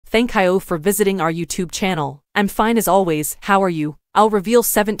Thank you for visiting our YouTube channel. I'm fine as always, how are you? I'll reveal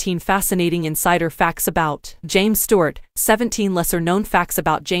 17 fascinating insider facts about James Stewart. 17 lesser-known facts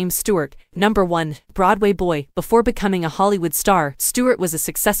about James Stewart. Number 1. Broadway boy. Before becoming a Hollywood star, Stewart was a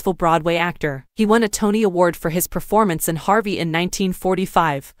successful Broadway actor. He won a Tony Award for his performance in Harvey in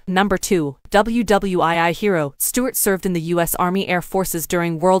 1945. Number 2. WWII hero. Stewart served in the U.S. Army Air Forces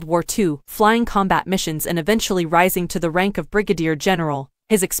during World War II, flying combat missions and eventually rising to the rank of Brigadier General.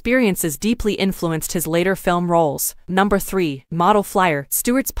 His experiences deeply influenced his later film roles. Number 3. Model flyer.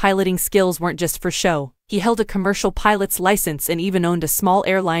 Stewart's piloting skills weren't just for show. He held a commercial pilot's license and even owned a small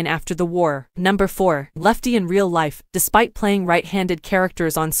airline after the war. Number 4. Lefty in real life. Despite playing right-handed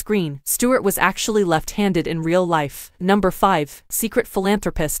characters on screen, Stewart was actually left-handed in real life. Number 5. Secret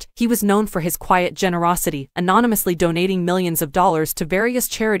philanthropist. He was known for his quiet generosity, anonymously donating millions of dollars to various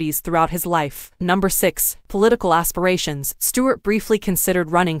charities throughout his life. Number 6. Political aspirations. Stewart briefly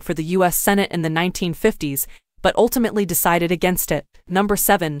considered running for the U.S. Senate in the 1950s, but ultimately decided against it. Number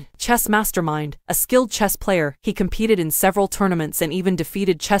 7. Chess mastermind. A skilled chess player, he competed in several tournaments and even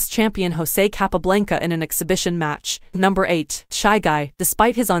defeated chess champion Jose Capablanca in an exhibition match. Number 8. Shy guy.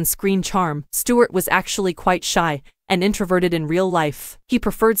 Despite his on-screen charm, Stewart was actually quite shy and introverted in real life. He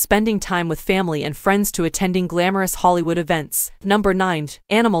preferred spending time with family and friends to attending glamorous Hollywood events. Number 9.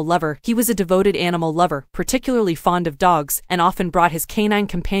 Animal lover. He was a devoted animal lover, particularly fond of dogs, and often brought his canine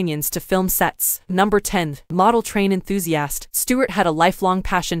companions to film sets. Number 10. Model train enthusiast. Stewart had a lifelong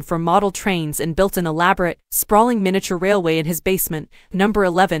passion for model trains and built an elaborate, sprawling miniature railway in his basement. Number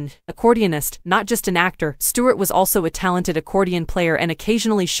 11. Accordionist. Not just an actor, Stewart was also a talented accordion player and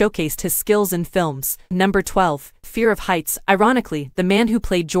occasionally showcased his skills in films. Number 12. Fear of heights. Ironically, the man who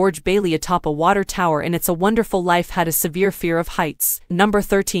played George Bailey atop a water tower in It's a Wonderful Life had a severe fear of heights. Number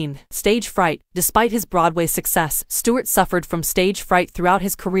 13. Stage fright. Despite his Broadway success, Stewart suffered from stage fright throughout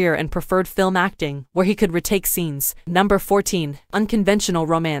his career and preferred film acting, where he could retake scenes. Number 14. Unconventional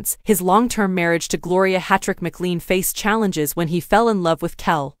romance. His long-term marriage to Gloria Hattrick McLean faced challenges when he fell in love with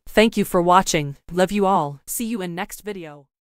Kel. Thank you for watching. Love you all. See you in next video.